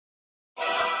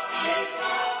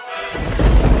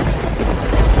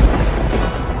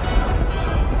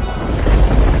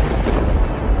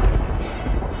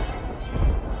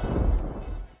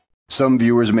Some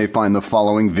viewers may find the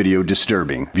following video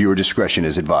disturbing. Viewer discretion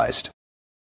is advised.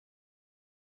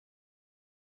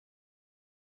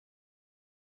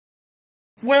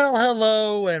 Well,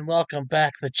 hello and welcome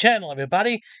back to the channel,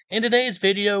 everybody. In today's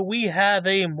video, we have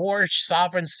a Moorish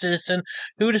sovereign citizen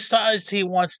who decides he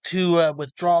wants to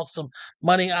withdraw some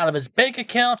money out of his bank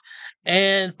account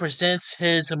and presents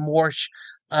his Moorish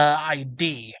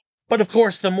ID. But of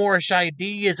course, the Moorish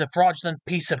ID is a fraudulent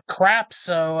piece of crap,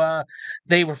 so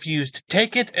they refuse to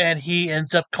take it, and he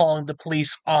ends up calling the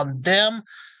police on them.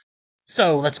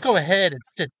 So let's go ahead and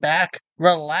sit back,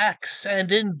 relax,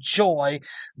 and enjoy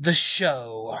the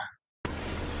show.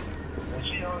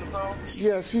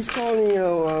 Yeah, she's calling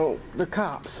the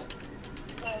cops.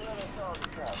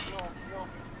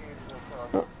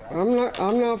 I'm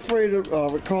not afraid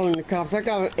of calling the cops. I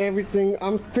got everything.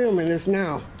 I'm filming this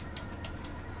now.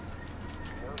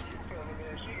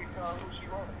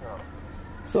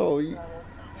 So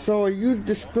are you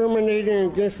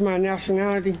discriminating against my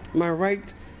nationality, my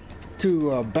right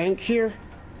to bank here?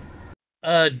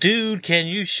 Dude, can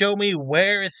you show me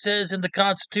where it says in the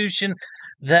Constitution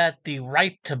that the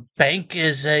right to bank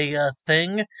is a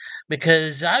thing?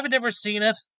 Because I've never seen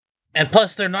it. And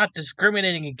plus, they're not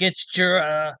discriminating against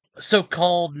your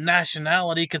so-called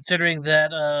nationality, considering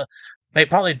that they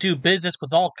probably do business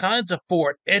with all kinds of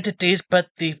foreign entities, but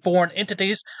the foreign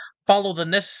entities follow the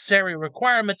necessary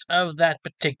requirements of that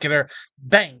particular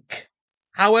bank.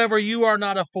 However, you are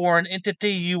not a foreign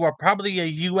entity. You are probably a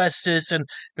U.S. citizen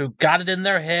who got it in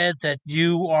their head that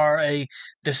you are a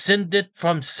descendant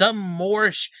from some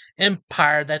Moorish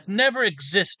empire that never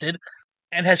existed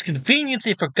and has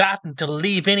conveniently forgotten to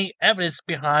leave any evidence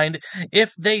behind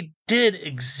if they did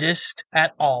exist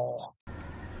at all.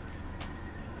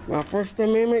 My First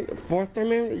Amendment, Fourth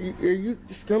Amendment, are you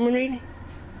discriminating?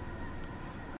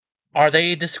 Are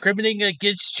they discriminating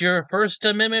against your First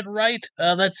Amendment right?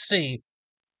 Let's see.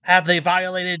 Have they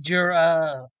violated your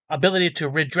ability to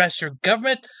redress your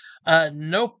government?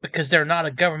 Nope, because they're not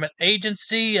a government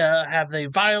agency. Have they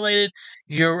violated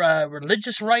your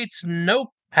religious rights? Nope.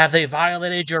 Have they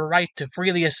violated your right to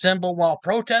freely assemble while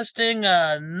protesting?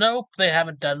 Nope, they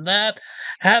haven't done that.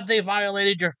 Have they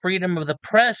violated your freedom of the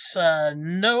press?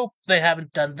 Nope, they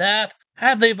haven't done that.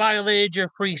 Have they violated your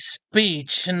free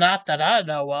speech? Not that I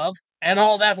know of. And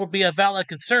all that would be a valid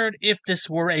concern if this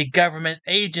were a government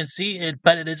agency,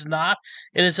 but it is not.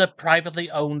 It is a privately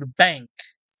owned bank.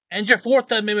 And your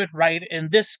Fourth Amendment right in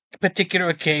this particular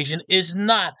occasion is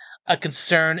not a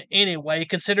concern anyway,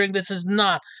 considering this is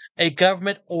not a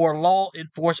government or law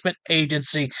enforcement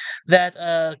agency that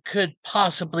could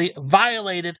possibly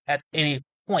violate it at any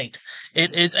point.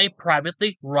 It is a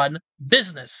privately run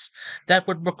business that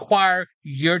would require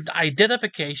your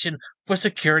identification for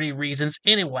security reasons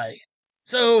anyway.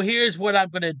 So here's what I'm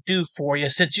going to do for you,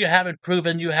 since you haven't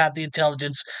proven you have the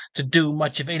intelligence to do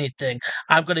much of anything.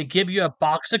 I'm going to give you a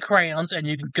box of crayons, and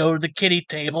you can go to the kiddie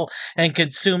table and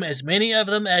consume as many of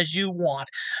them as you want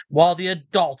while the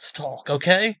adults talk,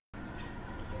 okay?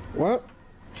 Well,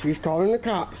 she's calling the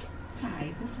cops.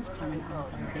 Hi, this is Carmen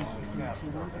Alpha. Thank you so much.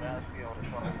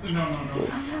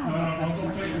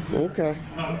 Okay.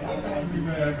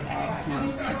 Asked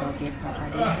him to go get her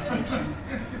identification.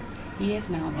 He is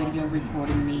now video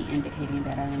recording me, indicating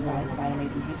that I am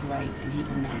violating his rights and he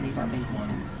cannot leave our banking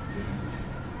center.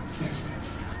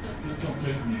 Just don't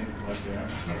take me like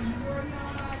that.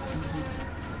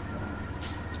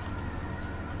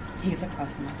 He's a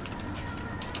customer.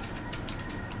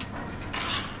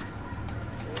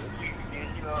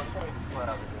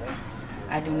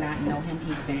 I do not know him.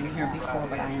 He's been in here before,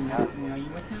 but I am not familiar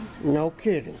with him. No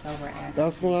kidding. So we're asking.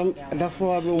 That's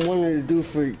what I've been wanting to do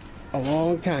for a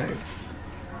long time.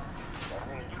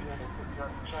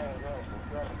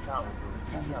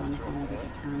 So he's on the phone with the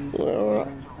attorney. Well,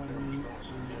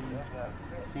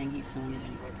 saying he's suing me.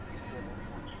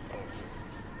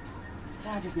 So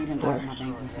I just need him out of my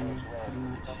banking center, pretty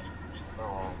much.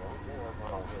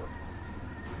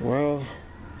 well,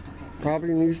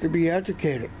 probably needs to be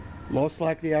educated. Most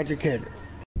likely educated.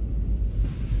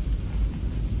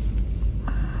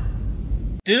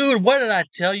 Dude, what did I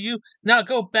tell you? Now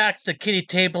go back to the kiddie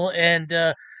table and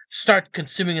start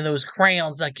consuming those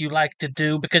crayons like you like to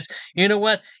do, because you know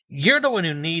what? You're the one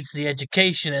who needs the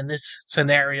education in this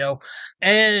scenario,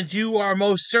 and you are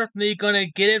most certainly going to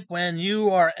get it when you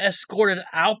are escorted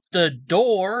out the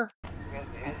door.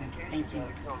 Okay, thank you.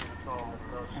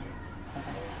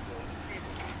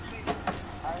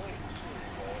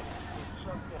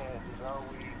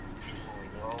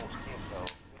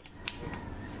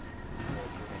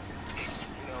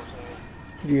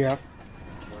 Yeah.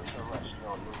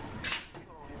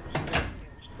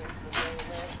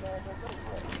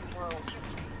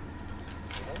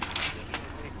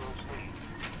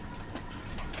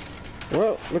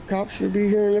 Well, the cops should be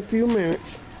here in a few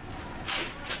minutes.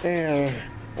 And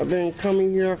I've been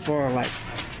coming here for like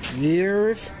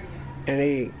years, and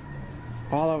they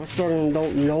all of a sudden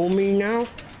don't know me now.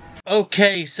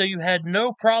 Okay, so you had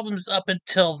no problems up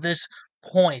until this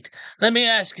point. Let me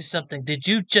ask you something. Did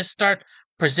you just start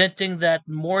presenting that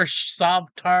Moorish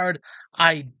Sovtard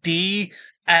ID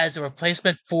as a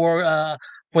replacement for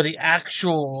the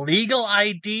actual legal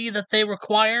ID that they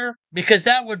require? Because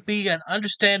that would be an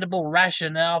understandable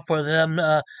rationale for them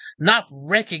not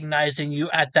recognizing you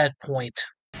at that point.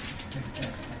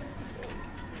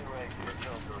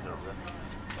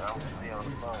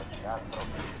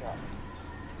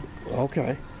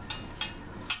 Okay.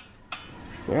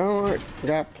 Well, I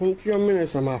got plenty of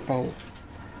minutes on my phone.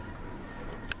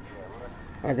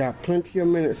 I got plenty of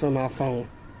minutes on my phone.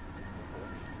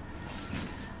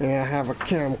 And I have a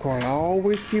camcorder. I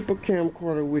always keep a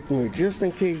camcorder with me just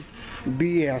in case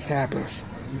BS happens.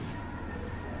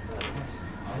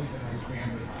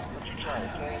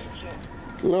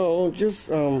 No, just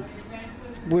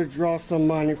withdraw some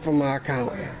money from my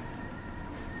account.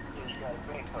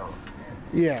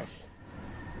 Yes.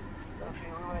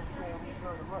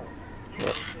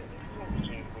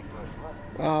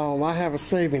 I have a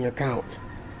saving account.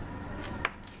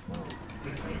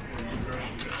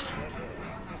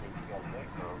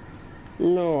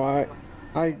 No,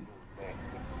 I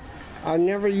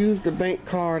never used the bank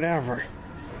card ever.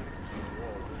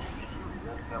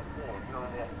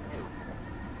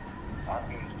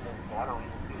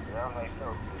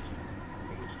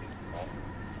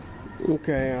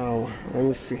 Okay, let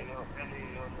me see.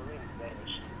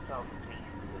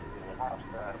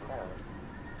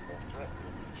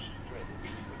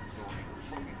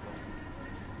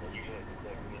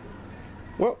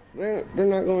 Well, they're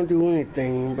not going to do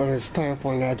anything, but it's time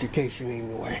for an education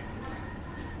anyway.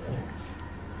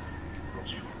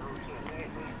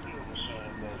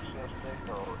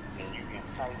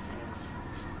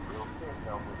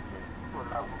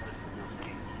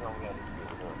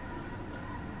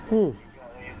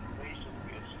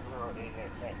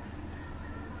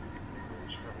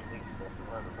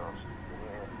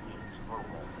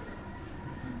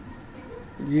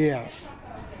 Yes.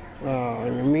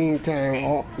 In the meantime,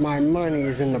 all my money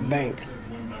is in the bank.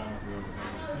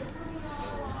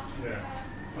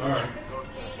 All right.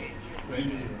 Thank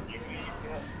you.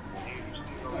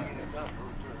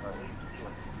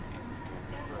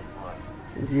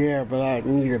 Yeah, but I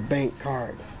need a bank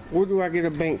card. Where do I get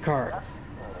a bank card?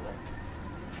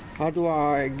 How do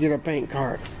I get a bank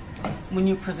card? When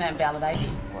you present valid ID.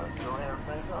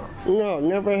 No,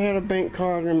 never had a bank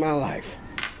card in my life.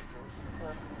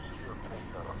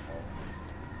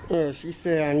 She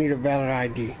said I need a valid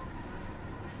ID.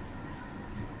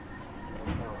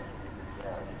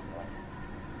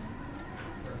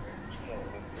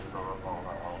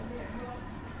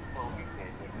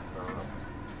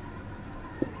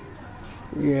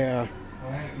 Yeah.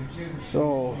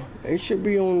 So it should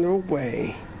be on their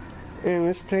way. And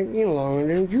it's taking longer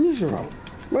than usual.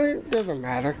 But it doesn't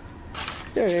matter.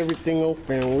 Yeah, everything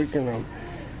open. We can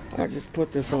I just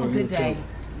put this on Good YouTube. day.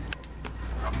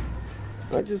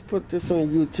 I just put this on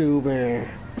YouTube and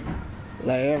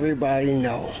let everybody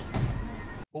know.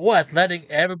 What, letting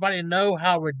everybody know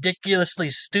how ridiculously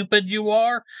stupid you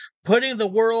are? Putting the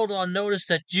world on notice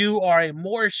that you are a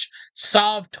Moorish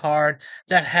Sovtard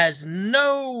that has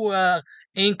no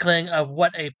inkling of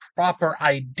what a proper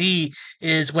ID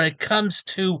is when it comes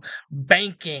to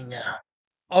banking.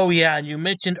 Oh yeah, and you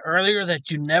mentioned earlier that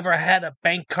you never had a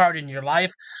bank card in your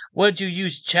life. Would you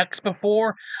use checks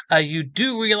before? You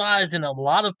do realize in a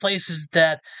lot of places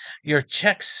that your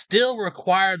checks still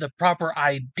require the proper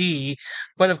ID,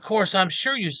 but of course I'm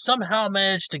sure you somehow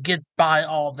managed to get by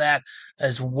all that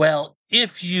as well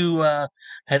if you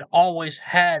had always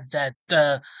had that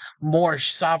Moorish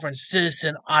sovereign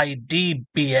citizen ID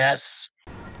BS.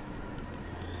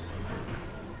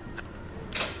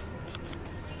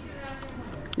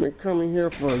 Been coming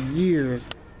here for years.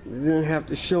 Didn't have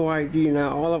to show ID.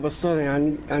 Now all of a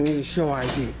sudden I need to show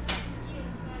ID.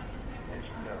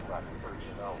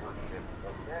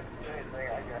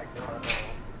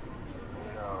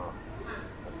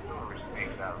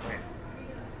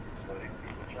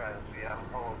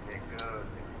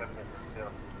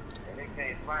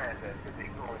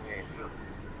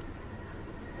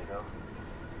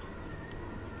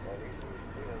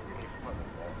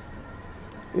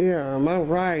 Yeah, my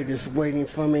ride is waiting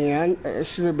for me. I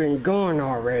should have been gone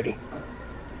already.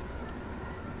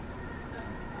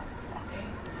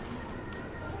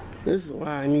 This is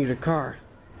why I need a car.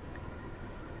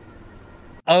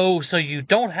 Oh, so you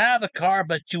don't have a car,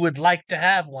 but you would like to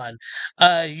have one.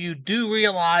 You do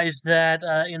realize that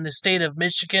in the state of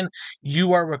Michigan,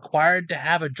 you are required to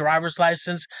have a driver's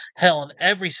license. Hell, in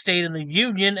every state in the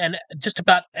Union and just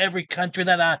about every country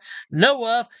that I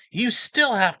know of, you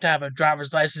still have to have a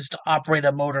driver's license to operate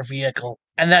a motor vehicle.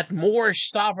 And that Moorish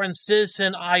sovereign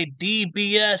citizen ID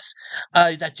BS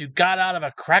that you got out of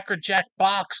a Cracker Jack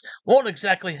box won't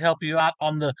exactly help you out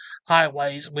on the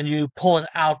highways when you pull it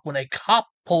out when a cop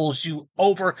pulls you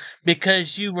over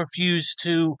because you refuse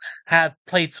to have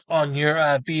plates on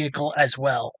your vehicle as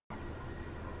well.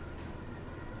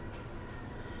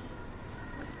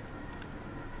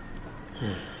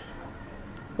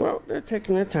 Well, they're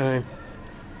taking their time.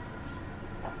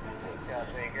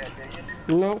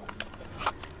 No.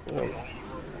 No.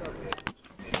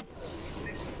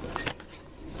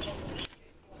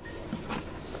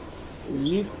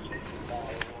 You.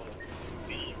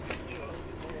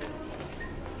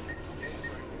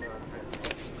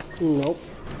 Nope.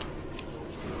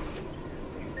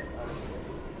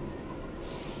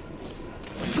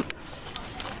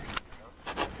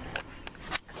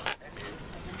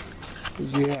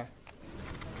 Yeah.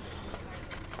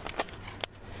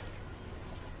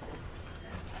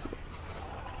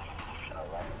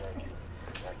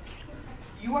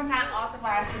 You are not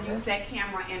authorized to use that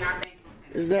camera in our banking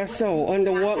center. Is that so?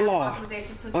 Under what law?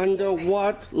 Under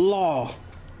what law?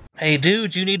 Hey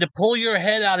dude, you need to pull your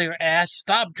head out of your ass,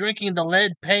 stop drinking the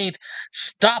lead paint,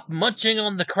 stop munching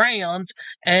on the crayons,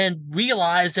 and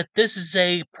realize that this is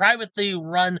a privately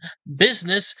run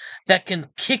business that can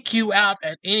kick you out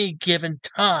at any given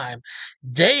time.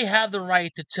 They have the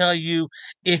right to tell you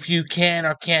if you can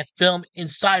or can't film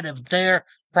inside of their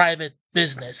private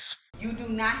business. You do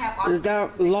not have Is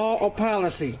that law or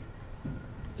policy?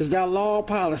 Is that law or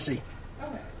policy?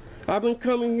 I've been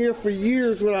coming here for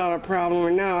years without a problem,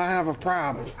 and now I have a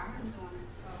problem.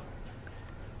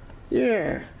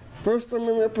 Yeah. First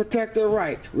Amendment protect their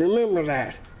right. Remember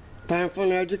that. Time for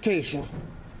an education.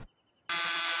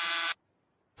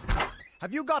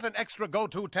 Have you got an extra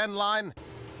go-to 10 line?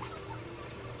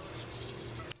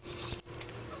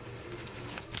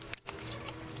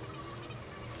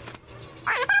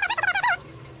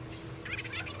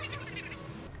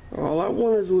 All I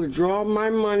want is to withdraw my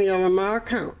money out of my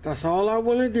account. That's all I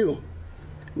want to do.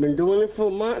 Been doing it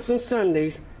for months and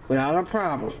Sundays without a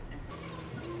problem.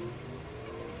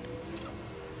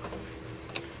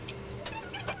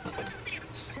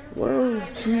 Well,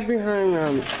 she's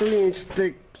behind 3-inch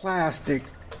thick plastic.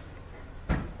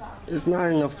 It's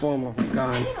not in the form of a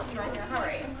gun.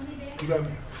 You got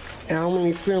me. And I'm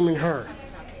only filming her.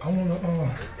 I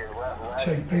wanna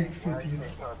check 850.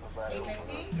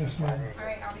 Yes, ma'am. All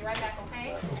right, I'll be right back,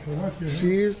 okay? Okay, watch your head.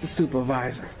 She is the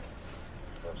supervisor.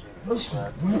 Listen,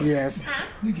 what? Yes.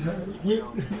 You got it.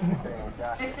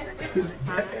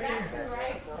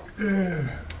 Yeah.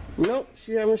 Nope,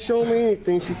 she haven't shown me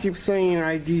anything. She keeps saying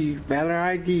ID, valid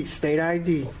ID, state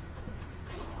ID.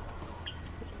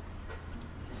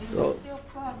 So, Still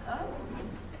plugged up?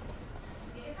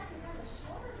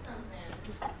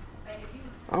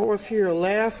 I was here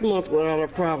last month without a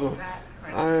problem.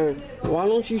 Why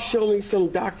don't you show me some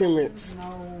documents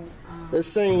that's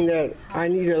saying that I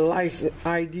need a license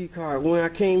ID card when I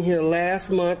came here last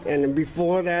month and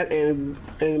before that and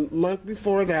a month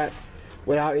before that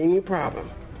without any problem.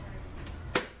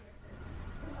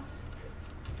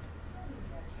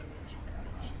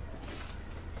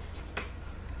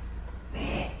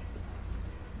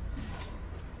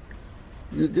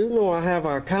 You do know I have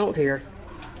an account here.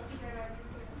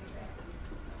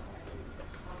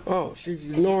 Oh, she's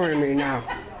ignoring me now.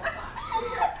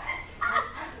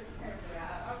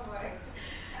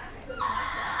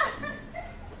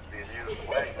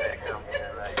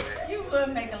 You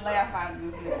would make a laugh out of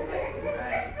this situation,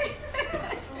 right?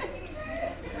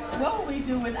 What would we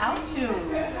do without you?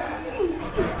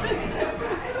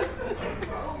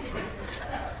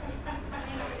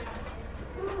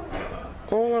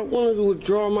 All I want is to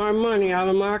withdraw my money out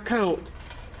of my account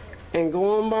and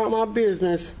go on about my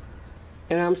business,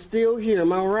 and I'm still here.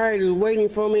 My ride is waiting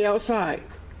for me outside.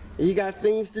 You got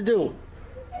things to do.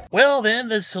 Well, then,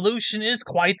 the solution is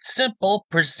quite simple.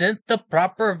 Present the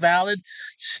proper valid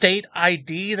state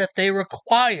ID that they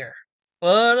require.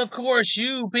 But, of course,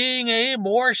 you being a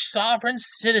Moorish sovereign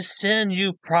citizen,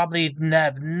 you probably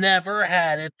have never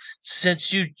had it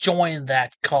since you joined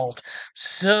that cult.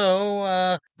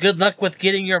 So, good luck with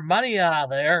getting your money out of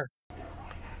there.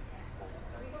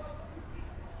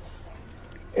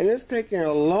 And it's taking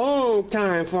a long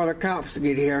time for the cops to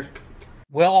get here.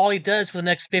 Well, all he does for the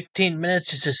next 15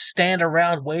 minutes is just stand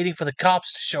around waiting for the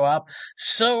cops to show up.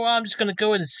 So I'm just going to go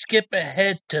ahead and skip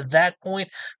ahead to that point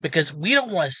because we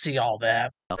don't want to see all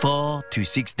that. 4 to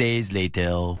 6 days later.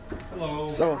 Hello.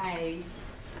 So, Hi.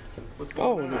 What's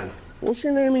going on? what's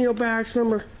your name and your badge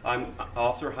number? I'm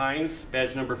Officer Hines,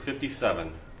 badge number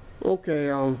 57. Okay,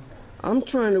 I'm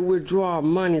trying to withdraw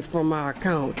money from my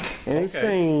account, and it's Okay.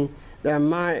 saying that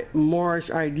my Moorish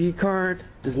ID card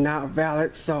is not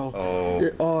valid, so...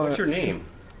 What's your name?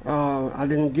 I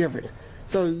didn't give it.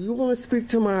 So you want to speak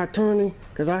to my attorney?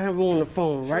 Because I have him on the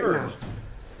phone right Sure. now.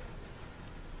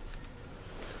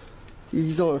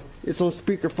 It's on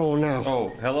speakerphone now. Oh,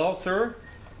 hello, sir?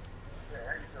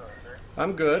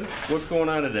 I'm good. What's going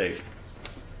on today?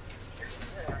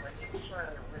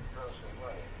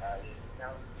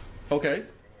 Okay.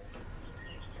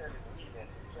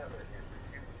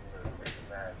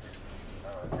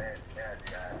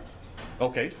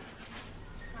 Okay.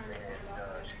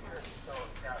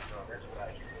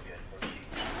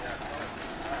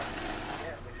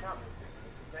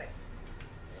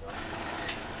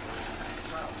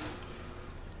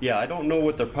 Yeah, I don't know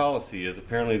what their policy is.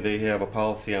 Apparently they have a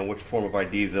policy on which form of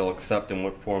IDs they'll accept and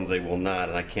what forms they will not,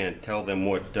 and I can't tell them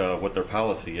what their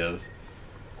policy is.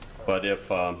 But if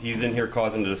he's in here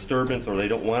causing a disturbance or they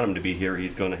don't want him to be here,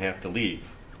 he's going to have to leave.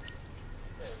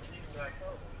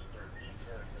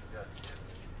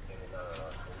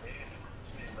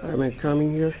 I've been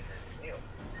coming here.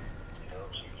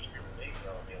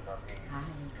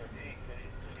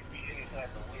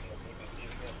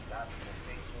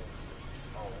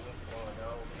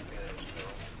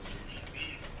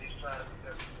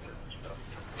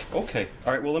 Okay.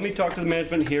 All right. Well, let me talk to the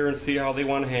management here and see how they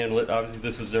want to handle it. Obviously,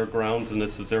 this is their grounds and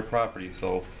this is their property.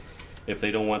 So if they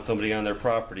don't want somebody on their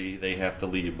property, they have to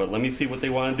leave. But let me see what they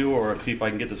want to do or see if I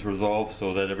can get this resolved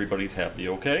so that everybody's happy.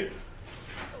 Okay?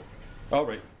 All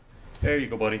right. There you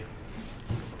go, buddy.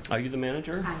 Are you the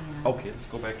manager? I am. Okay. Let's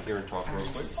go back here and talk real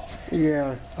quick.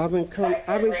 Yeah, I've been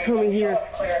coming here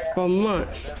for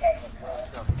months.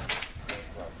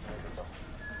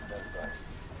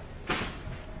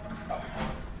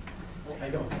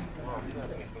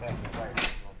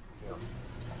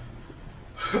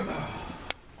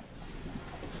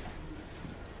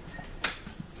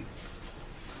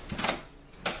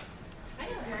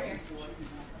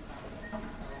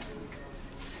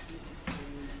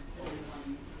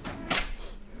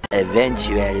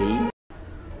 Eventually.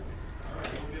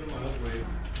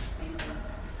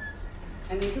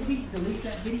 And then could we delete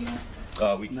that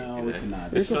video? We can't do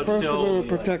that. It's a First still- Amendment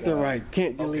protected right.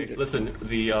 Can't delete Okay, it. listen,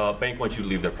 the bank wants you to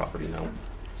leave their property now.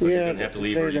 So Yeah, you're going to have to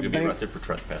leave say or the you're going to be bank- arrested for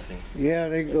trespassing. Yeah,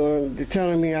 they're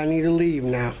telling me I need to leave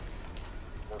now.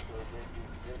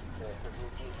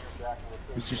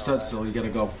 Mr. Studstill, you gotta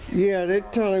go. Yeah, they're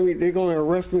telling me they're going to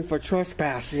arrest me for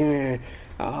trespassing, and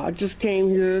I just came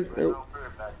here.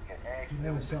 You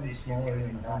have something smaller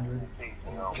than 100.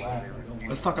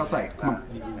 Let's talk outside. Come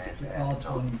on. All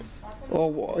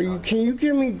 20s. Can you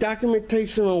give me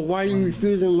documentation on why you're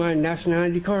refusing my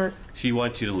nationality card? She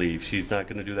wants you to leave. She's not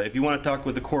going to do that. If you want to talk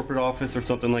with the corporate office or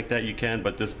something like that, you can,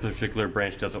 but this particular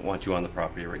branch doesn't want you on the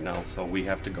property right now, so we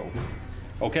have to go.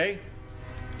 Okay?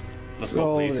 Let's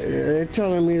go, please. They're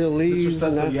telling me to Mr. leave.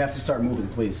 Studstill, you have to start moving,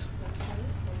 please.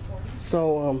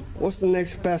 So, what's the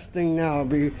next best thing now?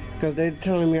 Because they're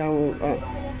telling me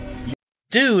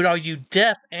Dude, are you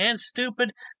deaf and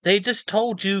stupid? They just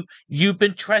told you you've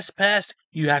been trespassed.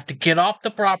 You have to get off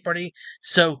the property.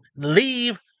 So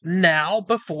leave now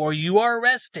before you are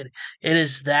arrested. It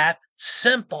is that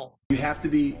simple. You have to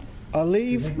be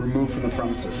leave? removed from the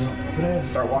premises. But I have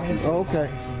Start walking. Okay.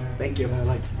 Thank you.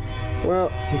 Like, Well,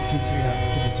 take 2, 3 hours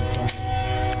to get some fun.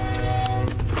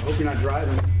 I hope you're not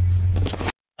driving.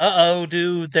 Uh-oh,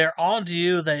 dude, they're onto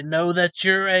you. They know that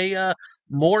you're a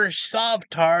Moorish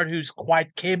Sovtard who's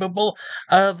quite capable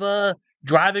of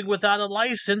driving without a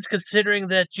license, considering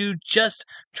that you just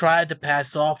tried to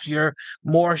pass off your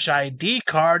Moorish ID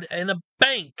card in a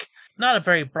bank. Not a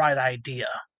very bright idea.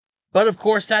 But of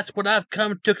course, that's what I've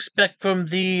come to expect from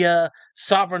the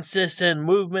sovereign citizen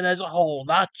movement as a whole.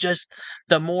 Not just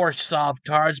the Moorish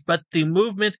Sovtards, but the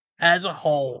movement as a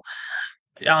whole.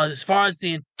 As far as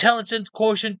the intelligence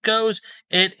quotient goes,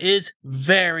 it is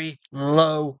very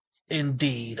low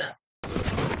indeed. I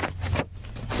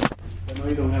know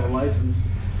you don't have a license.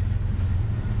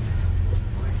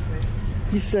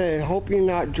 he said, hope you're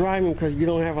not driving because you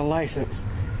don't have a license.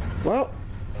 Well,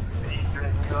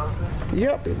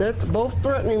 yep, that's both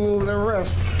threatening me with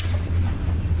arrest.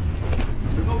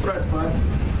 No threats, bud.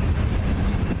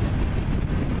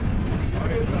 All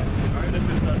right,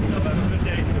 Mr. Studstill, have a good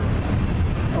day, sir.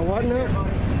 What now?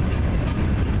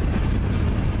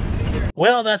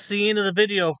 Well, that's the end of the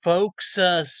video, folks.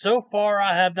 So far,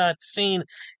 I have not seen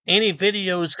any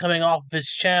videos coming off of his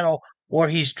channel where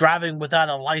he's driving without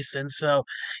a license, so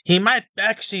he might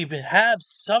actually have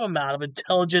some amount of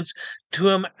intelligence to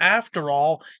him after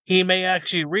all. He may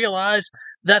actually realize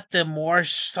that the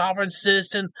Moorish sovereign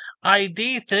citizen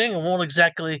ID thing won't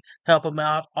exactly help him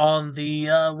out on the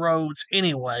roads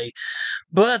anyway.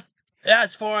 But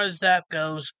as far as that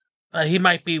goes, he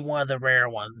might be one of the rare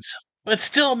ones. It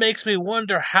still makes me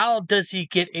wonder, how does he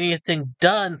get anything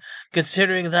done,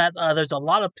 considering that there's a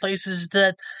lot of places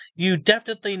that you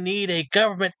definitely need a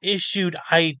government-issued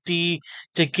ID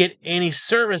to get any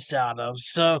service out of.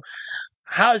 So,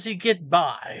 how does he get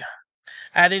by?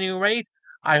 At any rate,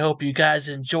 I hope you guys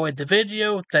enjoyed the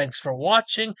video. Thanks for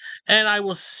watching, and I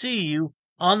will see you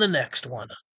on the next one.